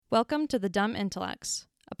Welcome to The Dumb Intellects,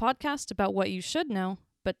 a podcast about what you should know,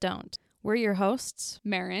 but don't. We're your hosts,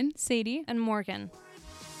 Marin, Sadie, and Morgan.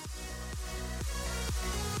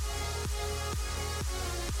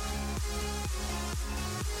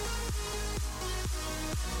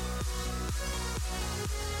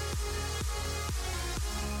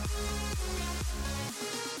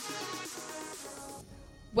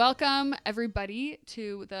 welcome everybody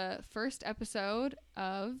to the first episode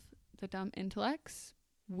of The Dumb Intellects.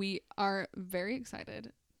 We are very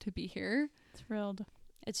excited to be here. Thrilled.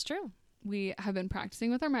 It's true. We have been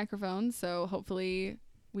practicing with our microphones, so hopefully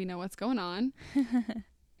we know what's going on.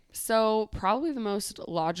 So probably the most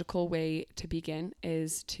logical way to begin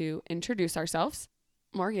is to introduce ourselves.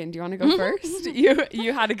 Morgan, do you want to go first?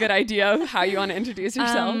 You had a good idea of how you want to introduce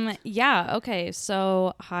yourself. Yeah, okay.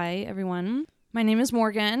 So, hi, everyone. My name is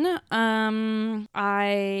Morgan. A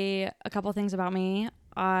couple things about me.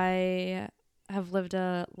 I have lived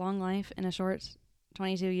a long life in a short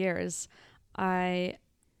 22 years. I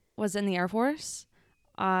was in the Air Force.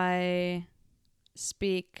 I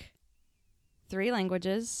speak 3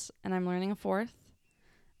 languages, and I'm learning a 4th.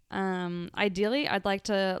 Ideally, I'd like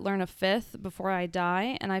to learn a 5th before I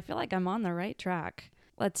die, and I feel like I'm on the right track.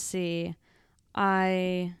 Let's see. What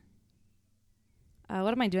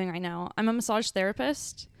am I doing right now? I'm a massage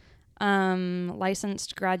therapist,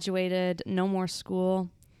 licensed, graduated, no more school.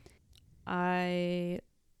 I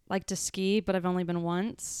like to ski, but I've only been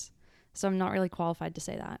once, so I'm not really qualified to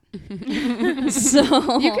say that.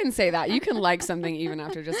 So You can say that. You can like something even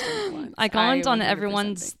after just doing it once. I comment on 100%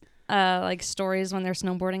 everyone's think. like stories when they're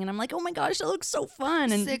snowboarding, and I'm like, oh my gosh, that looks so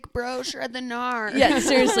fun. And Sick bro, shred the gnar. yeah,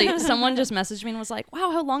 seriously, someone just messaged me and was like,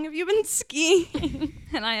 wow, how long have you been skiing?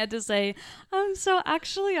 And I had to say, so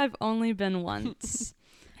actually I've only been once.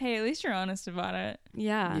 Hey, at least you're honest about it.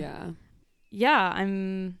 Yeah, Yeah.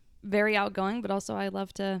 I'm very outgoing, but also I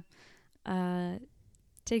love to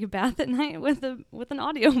take a bath at night with an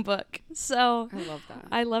audiobook. So I love that.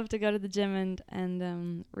 I love to go to the gym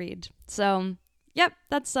and read. So yep,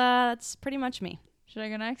 that's pretty much me. Should I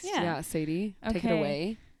go next? Yeah. Sadie, take it Okay.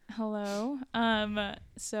 away. Hello.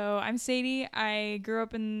 So I'm Sadie. I grew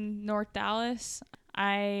up in North Dallas.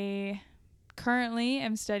 I currently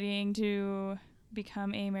am studying to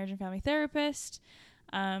become a marriage and family therapist.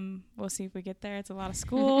 We'll see if we get there. It's a lot of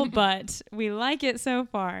school, but we like it so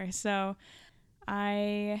far. So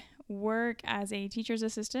I work as a teacher's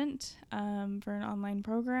assistant for an online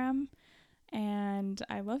program. And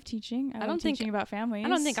I love teaching. I love teaching about families. I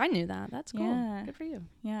don't think I knew that. That's cool. Yeah. Good for you.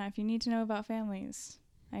 Yeah, if you need to know about families,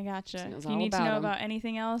 I gotcha. She knows If you all need to about know 'em. about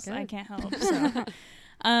anything else, I Good. can't help. So.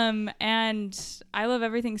 And I love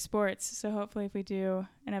everything sports. So hopefully if we do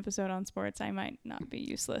an episode on sports, I might not be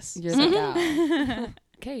useless. You're the gal.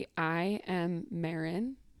 Okay, I am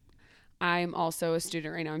Marin. I'm also a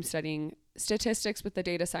student right now. I'm studying statistics with the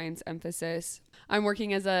data science emphasis. I'm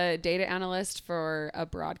working as a data analyst for a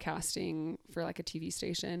broadcasting for like a TV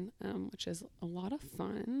station, which is a lot of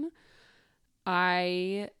fun.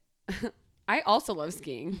 I also love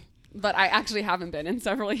skiing, but I actually haven't been in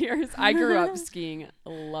several years. I grew up skiing.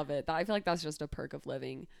 Love it. I feel like that's just a perk of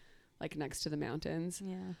living like next to the mountains.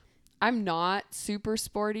 Yeah. I'm not super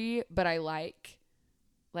sporty, but I like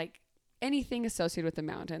anything associated with the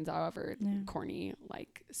mountains, however corny,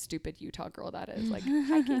 like stupid Utah girl that is, like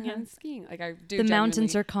hiking and skiing. Like I do. The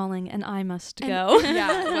mountains genuinely- are calling and I must go.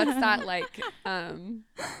 Yeah, what's that like?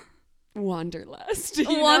 Wanderlust. You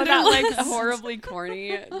know that Wanderlust. like horribly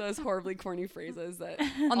corny, those horribly corny phrases that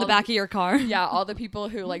On the all back of your car. yeah, all the people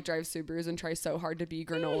who like drive Subarus and try so hard to be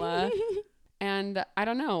granola. And I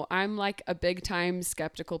don't know, I'm like a big time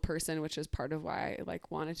skeptical person, which is part of why I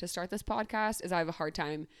like wanted to start this podcast. Is I have a hard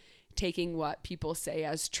time taking what people say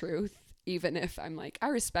as truth, even if I'm like, I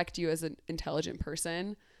respect you as an intelligent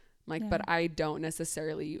person, like, but I don't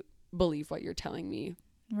necessarily believe what you're telling me.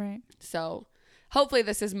 Right. So hopefully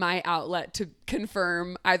this is my outlet to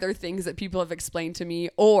confirm either things that people have explained to me,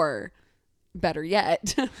 or better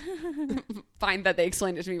yet, find that they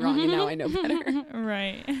explained it to me wrong and now I know better.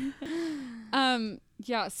 Right.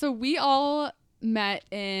 Yeah, so we all met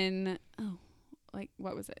in,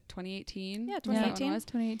 what was it, 2018? Yeah, Was that when it 2018. was?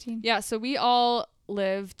 2018. Yeah, so we all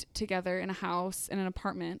lived together in a house, in an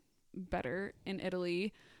apartment, better, in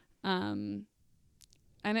Italy. And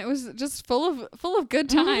it was just full of good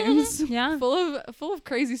times. Yeah. full of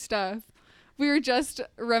crazy stuff. We were just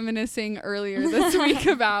reminiscing earlier this week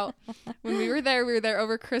about when we were there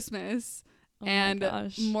over Christmas. Oh my And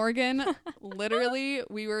gosh. Morgan, literally,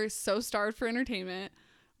 we were so starved for entertainment.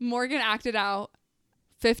 Morgan acted out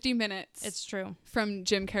 50 minutes It's true. from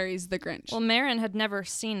Jim Carrey's The Grinch. Well, Marin had never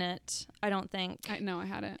seen it, I don't think. No, I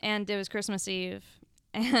hadn't. And it was Christmas Eve.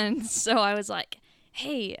 And so I was like,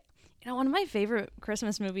 hey, one of my favorite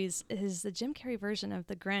Christmas movies is the Jim Carrey version of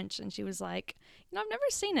The Grinch. And she was like, I've never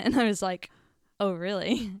seen it. And I was like, oh,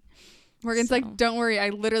 really? Morgan's So- like, don't worry, I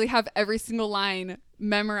literally have every single line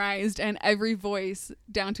memorized and every voice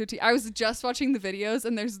down to a T. I was just watching the videos,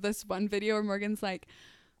 and there's this one video where Morgan's like,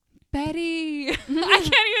 Betty. I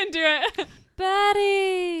can't even do it.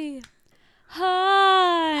 Betty,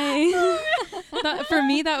 hi. For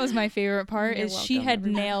me, that was my favorite part. You're Is she welcome, had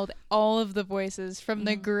everybody. nailed all of the voices from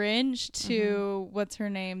the Mhm. Grinch to what's her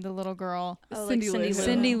name, the little girl, Oh, Cindy Lou Who.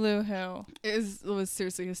 Cindy Lou Who. It was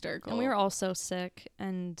seriously hysterical. And we were all so sick.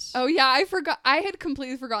 And Oh yeah, I forgot. I had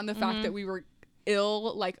completely forgotten the fact Mhm. that we were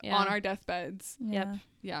ill, like Yeah. on our deathbeds. Yep. Yeah.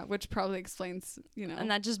 Yeah, which probably explains,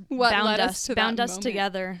 and that just What bound led us us, to bound that us moment.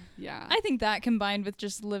 together. Yeah. I think that combined with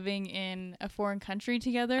just living in a foreign country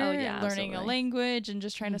together, Oh, yeah, learning a absolutely. language and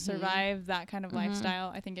just trying to Mhm. survive that kind of Mhm. lifestyle,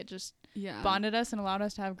 I think it just yeah. bonded us and allowed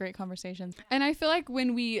us to have great conversations. And I feel like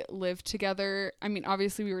when we lived together, I mean,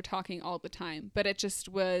 obviously we were talking all the time, but it just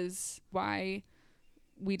was why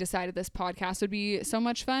we decided this podcast would be so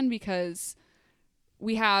much fun, because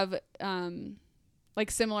we have like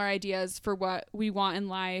similar ideas for what we want in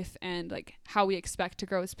life and like how we expect to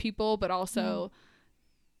grow as people, but also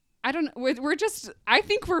I don't know, we're just, I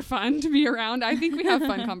think we're fun to be around. I think we have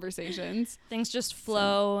fun conversations. Things just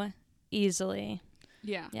flow easily.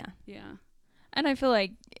 Yeah. Yeah. Yeah. And I feel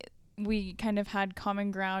like we kind of had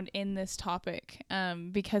common ground in this topic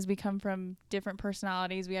because we come from different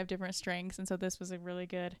personalities. We have different strengths. And so this was a really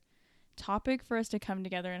good topic for us to come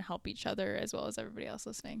together and help each other as well as everybody else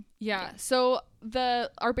listening. Yeah. So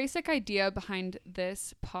our basic idea behind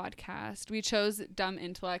this podcast, we chose Dumb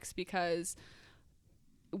Intellects because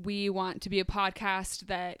we want to be a podcast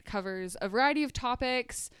that covers a variety of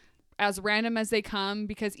topics as random as they come,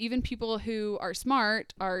 because even people who are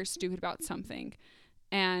smart are stupid about something.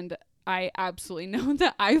 And I absolutely know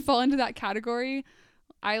that I fall into that category.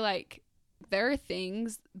 There are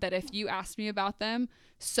things that if you ask me about them,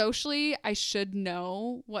 socially, I should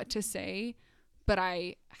know what to say, but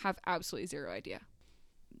I have absolutely zero idea.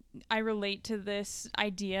 I relate to this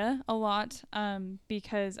idea a lot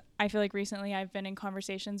because I feel like recently I've been in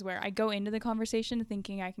conversations where I go into the conversation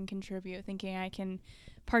thinking I can contribute, thinking I can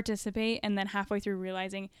participate, and then halfway through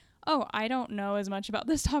realizing, oh, I don't know as much about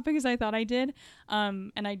this topic as I thought I did,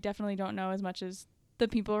 and I definitely don't know as much as the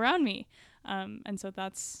people around me. And so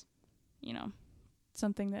that's,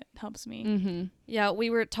 something that helps me. Mm-hmm. Yeah, we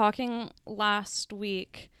were talking last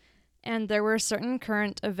week, and there were certain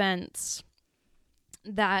current events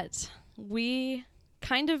that we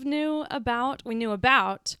kind of knew about. We knew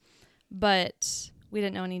about, but we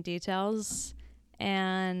didn't know any details,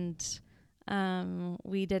 and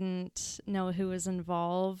we didn't know who was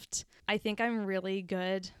involved. I think I'm really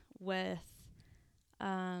good with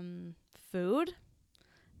food,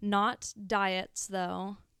 not diets,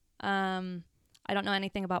 though. I don't know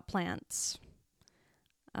anything about plants.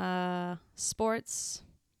 Sports,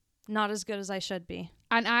 not as good as I should be.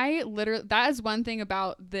 And that is one thing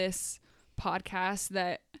about this podcast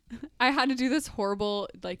that I had to do this horrible,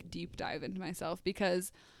 deep dive into myself,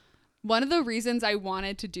 because one of the reasons I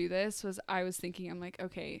wanted to do this was I was thinking, I'm like,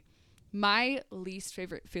 okay, my least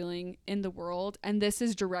favorite feeling in the world, and this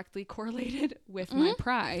is directly correlated with my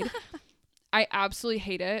pride. I absolutely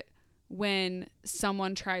hate it when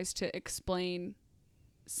someone tries to explain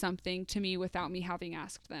something to me without me having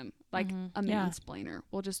asked them, a Yeah. mansplainer.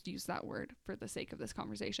 We'll just use that word for the sake of this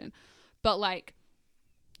conversation. But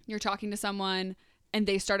you're talking to someone and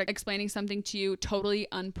they start explaining something to you totally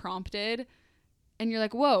unprompted, and you're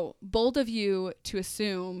like, whoa, bold of you to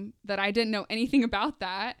assume that I didn't know anything about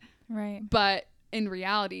that. Right. But in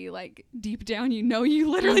reality, deep down, you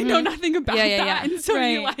literally know nothing about Yeah, that. yeah. And so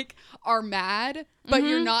you Right. are mad, but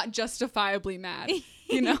you're not justifiably mad.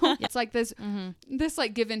 It's like this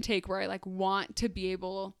give and take where I want to be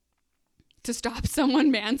able to stop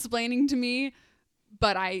someone mansplaining to me,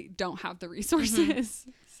 but I don't have the resources.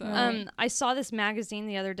 So I saw this magazine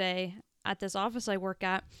the other day at this office I work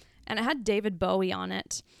at, and it had David Bowie on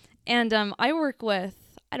it. And I work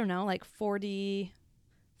with, I don't know, 40,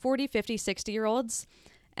 50, 60-year-olds.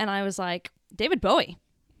 And I was like, David Bowie,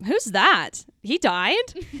 who's that? He died?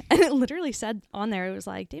 And it literally said on there, it was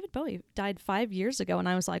like, David Bowie died 5 years ago. And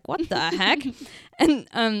I was like, what the heck?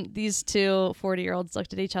 And these two 40-year-olds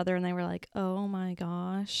looked at each other and they were like, oh my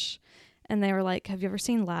gosh. And they were like, have you ever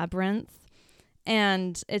seen Labyrinth?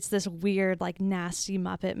 And it's this weird, nasty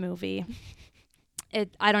Muppet movie.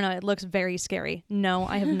 I don't know. It looks very scary. No,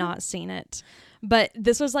 I have not seen it. But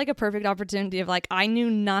this was a perfect opportunity of I knew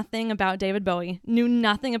nothing about David Bowie, knew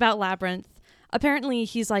nothing about Labyrinth. Apparently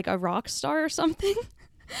he's a rock star or something.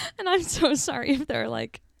 And I'm so sorry if they're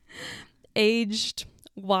like aged,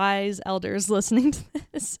 wise elders listening to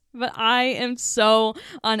this, but I am so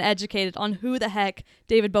uneducated on who the heck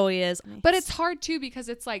David Bowie is. But it's hard too, because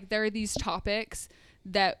it's like there are these topics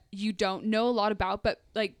that you don't know a lot about, but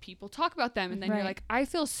like people talk about them, and then you're like, I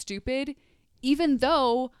feel stupid, even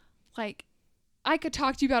though like I could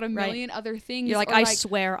talk to you about a million other things. You're like, I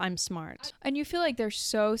swear I'm smart. And you feel like they're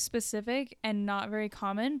so specific and not very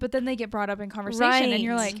common, but then they get brought up in conversation and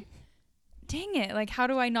you're like, dang it, like how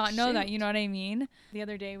do I not know that? You know what I mean? The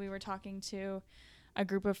other day we were talking to a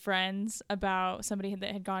group of friends about somebody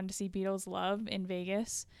that had gone to see Beatles Love in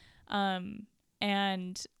Vegas.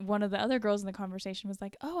 And one of the other girls in the conversation was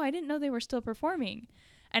like, oh, I didn't know they were still performing.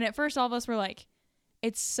 And at first all of us were like,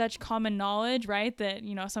 it's such common knowledge, right? That,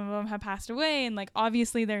 you know, some of them have passed away and like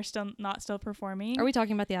obviously they're still not performing. Are we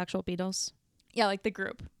talking about the actual Beatles? Yeah, like the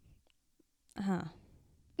group. Uh-huh.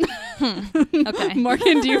 Okay.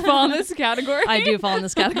 Morgan, do you fall in this category? I do fall in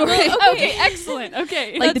this category. Okay, excellent.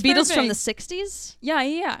 Okay. Like the Beatles perfect. from the 60s?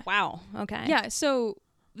 Yeah. Wow. Okay. Yeah, so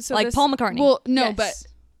like this, Paul McCartney. Well, no, Yes.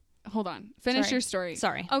 but hold on. Finish Sorry. your story.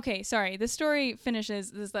 Sorry. Okay, sorry. The story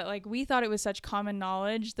finishes is that like we thought it was such common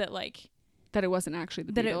knowledge that like That it wasn't actually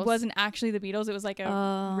the that Beatles. it wasn't actually the Beatles. It was like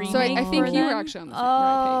a remake. So I for think you were them. actually on the right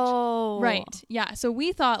Oh. Right. Yeah. So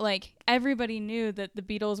we thought like everybody knew that the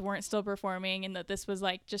Beatles weren't still performing and that this was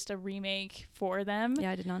like just a remake for them.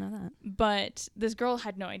 Yeah, I did not know that. But this girl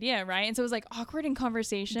had no idea, right? And so it was like awkward in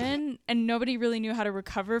conversation and nobody really knew how to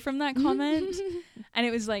recover from that comment. And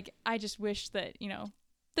it was like, I just wish that, you know,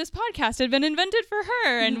 this podcast had been invented for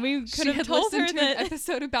her and we could have told her to that an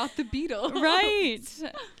episode about the Beatles.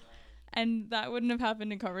 right. And that wouldn't have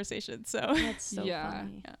happened in conversation. So That's so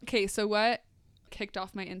funny. Okay, so what kicked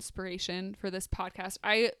off my inspiration for this podcast?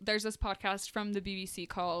 There's this podcast from the BBC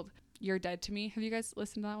called You're Dead to Me. Have you guys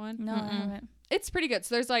listened to that one? no, I haven't. It's pretty good.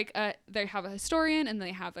 So there's like they have a historian and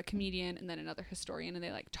they have a comedian and then another historian, and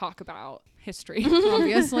they like talk about history,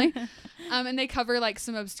 obviously. And they cover like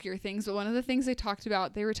some obscure things. But one of the things they talked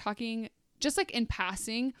about, they were talking just like in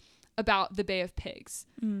passing about the Bay of Pigs.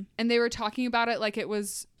 And they were talking about it like it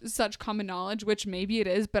was such common knowledge, which maybe it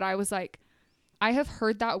is, but I was like, I have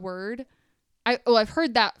heard that word. I've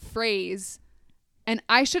heard that phrase, and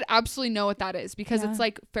I should absolutely know what that is because it's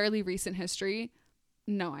like fairly recent history.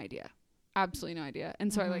 No idea. Absolutely no idea.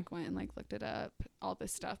 And so I like went and like looked it up, all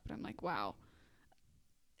this stuff, but I'm like, wow.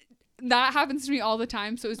 That happens to me all the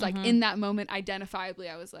time. So it was like in that moment, identifiably,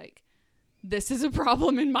 I was like, this is a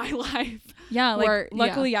problem in my life. Yeah, like Or,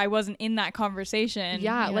 luckily I wasn't in that conversation.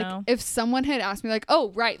 Yeah, you like know? if someone had asked me like,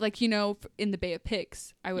 oh, right, like, you know, in the Bay of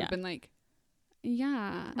Pigs, I would have been like,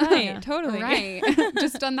 yeah. Right, Yeah. totally. Right.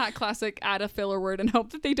 Just done that classic add a filler word and hope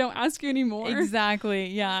that they don't ask you anymore. Exactly.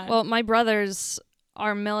 Yeah. Well, my brothers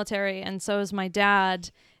are military, and so is my dad.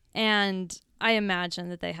 And I imagine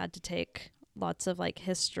that they had to take lots of like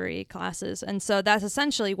history classes. And so that's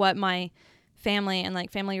essentially what my family and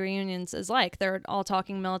like family reunions is like. They're all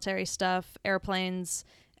talking military stuff, airplanes,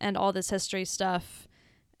 and all this history stuff.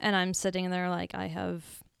 And I'm sitting there like, I have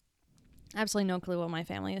absolutely no clue what my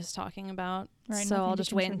family is talking about. Right, So nothing I'll to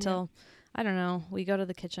just wait contribute. until, I don't know, we go to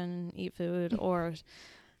the kitchen and eat food, or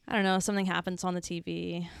I don't know, something happens on the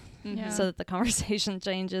TV Yeah. so that the conversation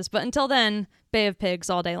changes. But until then, Bay of Pigs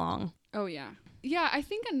all day long. Oh, yeah. Yeah, I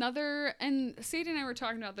think another, and Sadie and I were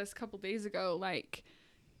talking about this a couple days ago, like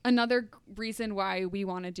another reason why we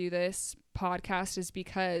want to do this podcast is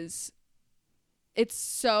because it's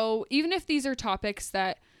so, even if these are topics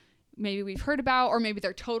that maybe we've heard about or maybe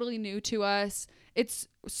they're totally new to us, it's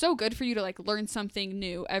so good for you to like learn something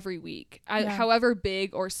new every week, however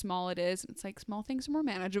big or small it is. It's like small things are more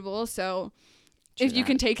manageable. So if you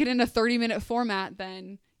can take it in a 30-minute format,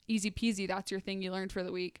 then easy peasy, that's your thing you learned for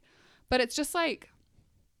the week. But it's just like,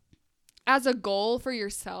 as a goal for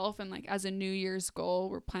yourself and like as a New Year's goal,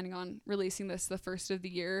 we're planning on releasing this the first of the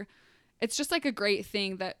year. It's just like a great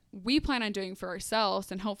thing that we plan on doing for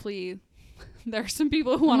ourselves, and hopefully there are some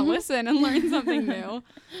people who want to listen and learn something new.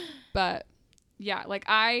 But yeah, like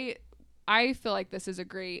I feel like this is a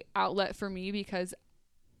great outlet for me because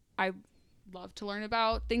I love to learn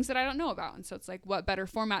about things that I don't know about. And so it's like, what better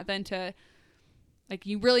format than to, like,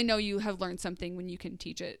 you really know you have learned something when you can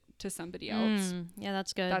teach it to somebody else. Yeah,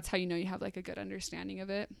 that's good. That's how you know you have like a good understanding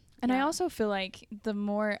of it. And I also feel like the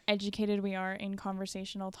more educated we are in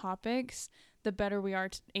conversational topics, the better we are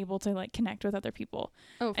able to like connect with other people.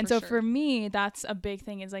 Oh, And so for me, that's a big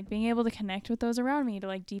thing, is like being able to connect with those around me, to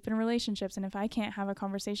like deepen relationships. And if I can't have a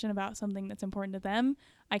conversation about something that's important to them,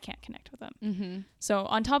 I can't connect with them. Mm-hmm. So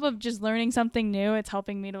on top of just learning something new, it's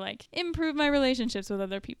helping me to like improve my relationships with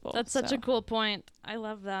other people. That's such So, a cool point. I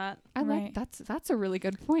love that. I Right. like that's a really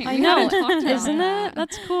good point. I We know, haven't talked about isn't that. it?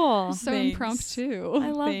 That's cool. So Thanks. impromptu.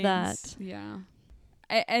 I love Thanks. that. Yeah.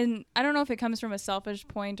 And I don't know if it comes from a selfish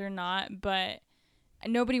point or not, but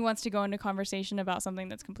nobody wants to go into conversation about something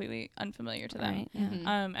that's completely unfamiliar to them. Right. Yeah.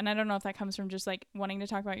 Mhm. And I don't know if that comes from just like wanting to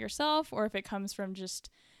talk about yourself, or if it comes from just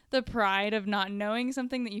the pride of not knowing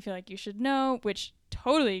something that you feel like you should know, which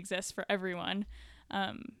totally exists for everyone.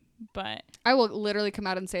 But I will literally come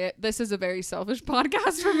out and say it. This is a very selfish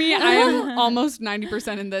podcast for me. I am almost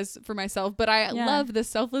 90% in this for myself, but I Yeah. love the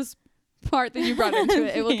selfless part that you brought into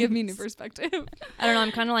it. It will give me new Thanks. perspective. I don't know.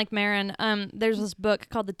 I'm kind of like Marin. There's this book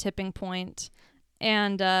called The Tipping Point,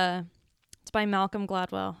 and it's by Malcolm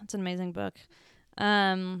Gladwell. It's an amazing book.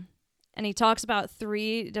 And he talks about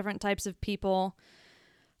 3 different types of people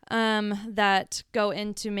that go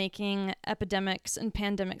into making epidemics and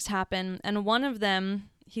pandemics happen. And one of them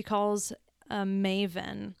he calls a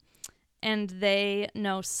maven, and they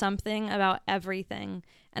know something about everything.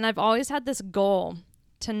 And I've always had this goal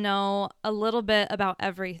to know a little bit about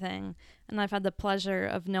everything. And I've had the pleasure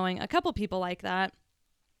of knowing a couple people like that.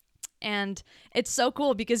 And it's so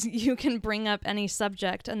cool because you can bring up any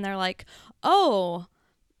subject and they're like, oh,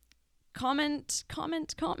 comment.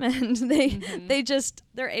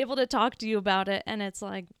 They're able to talk to you about it. And it's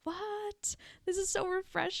like, what? This is so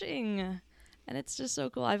refreshing. And it's just so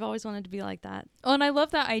cool. I've always wanted to be like that. Oh, and I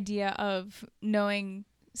love that idea of knowing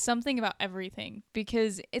something about everything,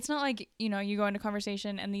 because it's not like, you know, you go into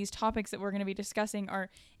conversation and these topics that we're going to be discussing are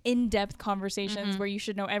in-depth conversations where you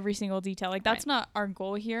should know every single detail. Like that's not our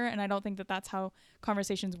goal here. And I don't think that that's how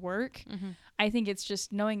conversations work. I think it's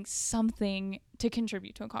just knowing something to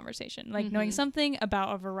contribute to a conversation, like knowing something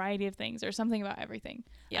about a variety of things or something about everything.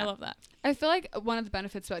 Yeah. I love that. I feel like one of the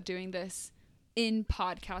benefits about doing this in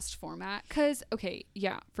podcast format, because okay,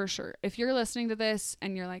 yeah, for sure, if you're listening to this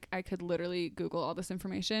and you're like, I could literally Google all this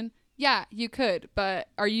information, yeah, you could, but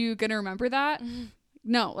are you gonna remember that?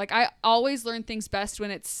 No. Like I always learn things best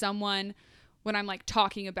when it's someone, when I'm like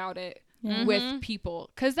talking about it with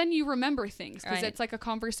people, because then you remember things, because it's like a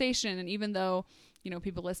conversation. And even though, you know,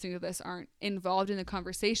 people listening to this aren't involved in the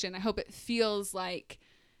conversation, I hope it feels like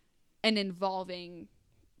an involving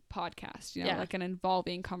podcast, you know, like an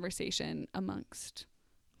involving conversation amongst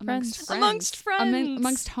Friends. Amongst friends.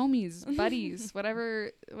 amongst homies, buddies,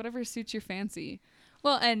 whatever suits your fancy.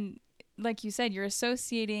 Well, and like you said, you're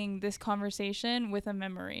associating this conversation with a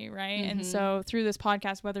memory, right? And so through this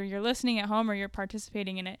podcast, whether you're listening at home or you're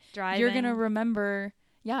participating in it, Driving. you're going to remember.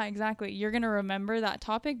 Yeah, exactly. You're going to remember that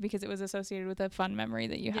topic because it was associated with a fun memory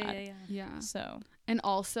that you had. Yeah. So, And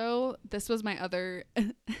also, this was my other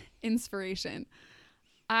inspiration.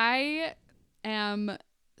 I am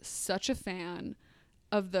such a fan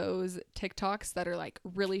of those TikToks that are like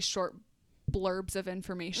really short blurbs of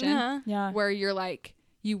information yeah. where you're like,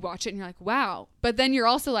 you watch it and you're like, wow. But then you're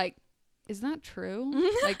also like, is that true?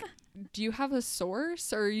 Like, do you have a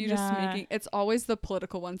source, or are you just Yeah. making, it's always the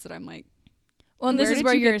political ones that I'm like, Well, and this Where is did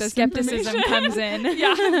where you get your this skepticism information? comes in.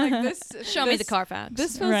 yeah, I'm like this. Show me the Carfax.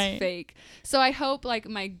 This feels Right. fake. So I hope, like,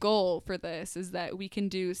 my goal for this is that we can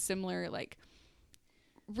do similar, like,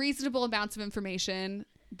 reasonable amounts of information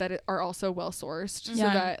that are also well sourced, so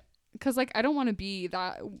Yeah. that, because like I don't want to be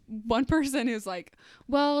that one person who's like,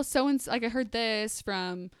 well, so and like I heard this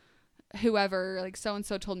from whoever, like so and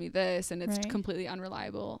so told me this and it's Right. completely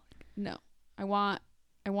unreliable. No, I want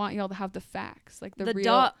y'all to have the facts, like the The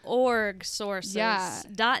real. .org sources. Yeah.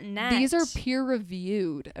 .net. These are peer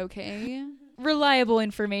reviewed, okay? Reliable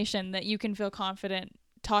information that you can feel confident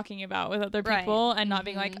talking about with other Right. people and not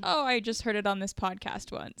being like, oh, I just heard it on this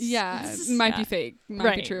podcast once. Yeah, it might be Yeah. fake, might be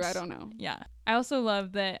Right. true. I don't know. Yeah. I also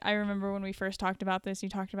love that. I remember when we first talked about this, you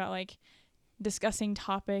talked about like discussing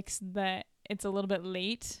topics that it's a little bit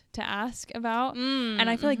late to ask about. And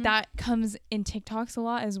I feel like that comes in TikToks a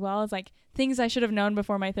lot as well, as like things I should have known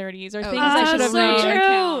before my 30s or things I should have so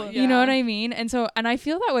known. true. You know what I mean? And so, and I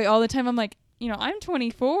feel that way all the time. I'm like, you know, I'm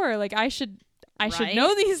 24. Like I should Right.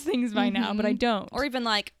 know these things by now, but I don't. Or even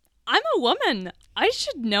like, I'm a woman. I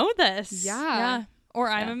should know this. yeah. Or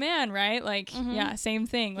I'm Yeah. a man, right? Like, yeah, same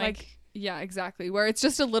thing. Like Yeah, exactly. Where it's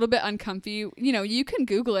just a little bit uncomfy. You know, you can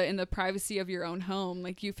Google it in the privacy of your own home,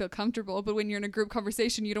 like you feel comfortable. But when you're in a group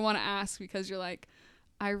conversation, you don't want to ask because you're like,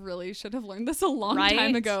 I really should have learned this a long Right?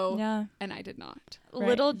 time ago. Yeah. And I did not. Right.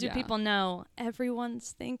 Little do Yeah. people know,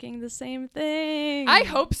 everyone's thinking the same thing. I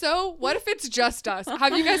hope so. What if it's just us?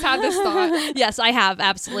 Have you guys had this thought? Yes, I have,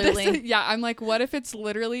 absolutely. Yeah, I'm like, what if it's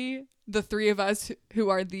literally the three of us who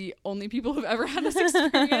are the only people who've ever had this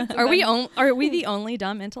experience? Are we the only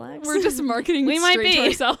dumb intellects? We're just marketing We might straight to be.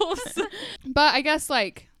 ourselves. But I guess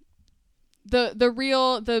like not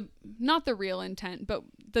the real intent, but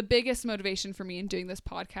the biggest motivation for me in doing this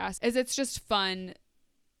podcast is it's just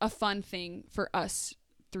a fun thing for us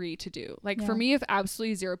three to do. Like for Yeah. me, if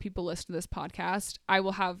absolutely zero people listen to this podcast, I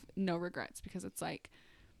will have no regrets because it's like,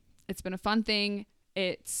 it's been a fun thing.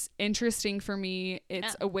 It's interesting for me.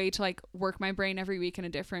 It's a way to like work my brain every week in a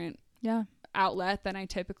different Yeah. outlet than I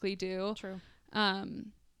typically do. True.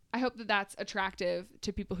 I hope that that's attractive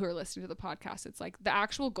to people who are listening to the podcast. It's like the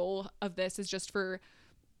actual goal of this is just for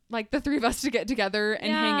like the three of us to get together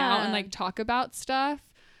and hang out and Yeah. like talk about stuff.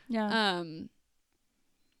 Yeah.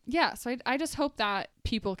 Yeah, so I just hope that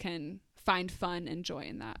people can find fun and joy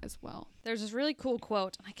in that as well. There's this really cool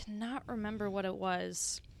quote, and I cannot remember what it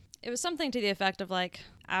was. It was something to the effect of like,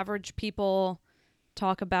 average people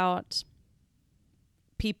talk about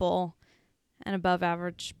people and above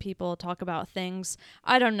average people talk about things.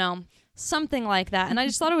 I don't know. Something like that. And I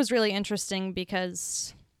just thought it was really interesting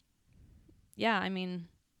because, yeah, I mean,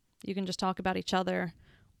 you can just talk about each other,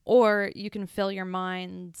 or you can fill your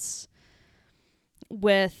minds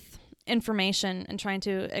with information and trying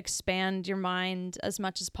to expand your mind as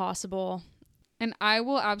much as possible. And I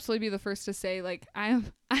will absolutely be the first to say, like, I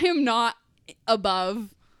am not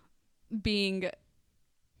above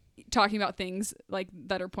talking about things like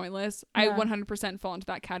that are pointless. Yeah. I 100% fall into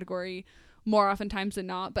that category more oftentimes than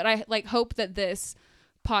not. But I like hope that this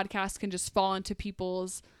podcast can just fall into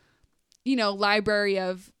people's, library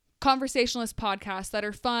of conversationalist podcasts that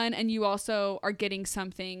are fun, and you also are getting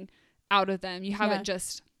something out of them. You haven't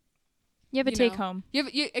just You have a you take know, home.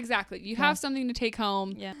 you exactly. You Yeah. have something to take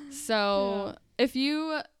home. Yeah. So if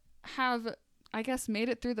you have, I guess, made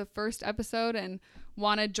it through the first episode and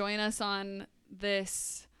want to join us on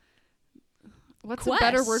this, what's a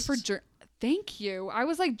better word for journey? Thank you. I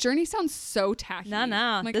was like, journey sounds so tacky.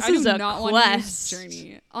 No. Like, This I do is a not want to use quest.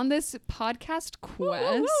 journey on this podcast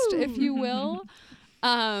quest, if you will.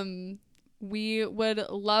 We would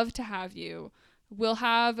love to have you. We'll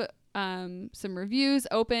have some reviews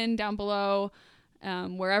open down below,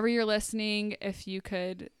 wherever you're listening. If you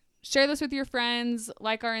could share this with your friends,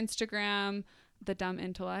 like our Instagram, The Dumb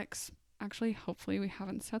Intellects. Actually, hopefully we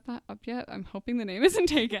haven't set that up yet. I'm hoping the name isn't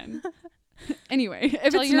taken. Anyway,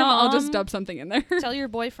 if Tell it's your not, I'll just mom. dub something in there. Tell your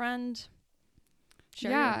boyfriend.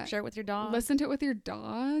 Share it with your dog. Listen to it with your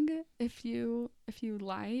dog if you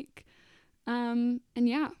like. And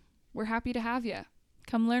yeah, we're happy to have you.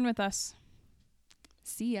 Come learn with us.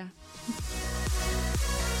 See ya.